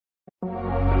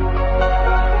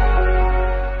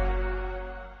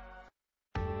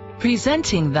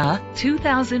Presenting the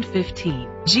 2015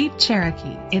 Jeep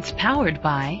Cherokee. It's powered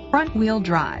by front-wheel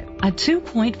drive, a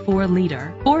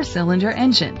 2.4-liter four-cylinder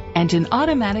engine, and an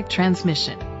automatic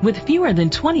transmission. With fewer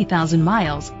than 20,000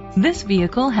 miles, this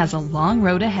vehicle has a long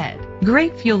road ahead.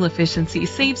 Great fuel efficiency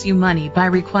saves you money by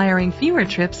requiring fewer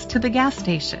trips to the gas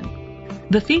station.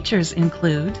 The features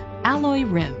include alloy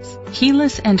rims,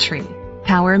 keyless entry,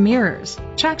 power mirrors,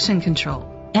 traction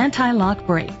control, anti-lock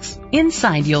brakes.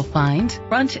 Inside you'll find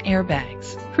front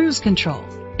airbags, cruise control,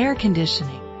 air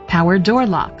conditioning, power door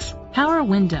locks, power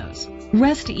windows.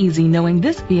 Rest easy knowing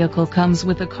this vehicle comes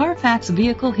with a Carfax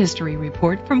Vehicle History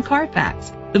Report from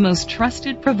Carfax, the most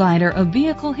trusted provider of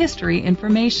vehicle history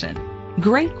information.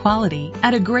 Great quality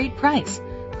at a great price.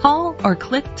 Call or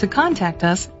click to contact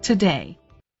us today.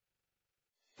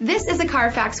 This is a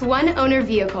Carfax one-owner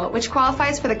vehicle which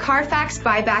qualifies for the Carfax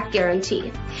buyback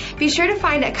guarantee. Be sure to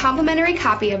find a complimentary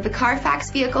copy of the Carfax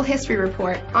Vehicle History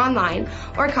Report online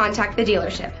or contact the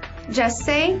dealership. Just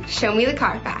say, "Show me the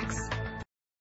Carfax."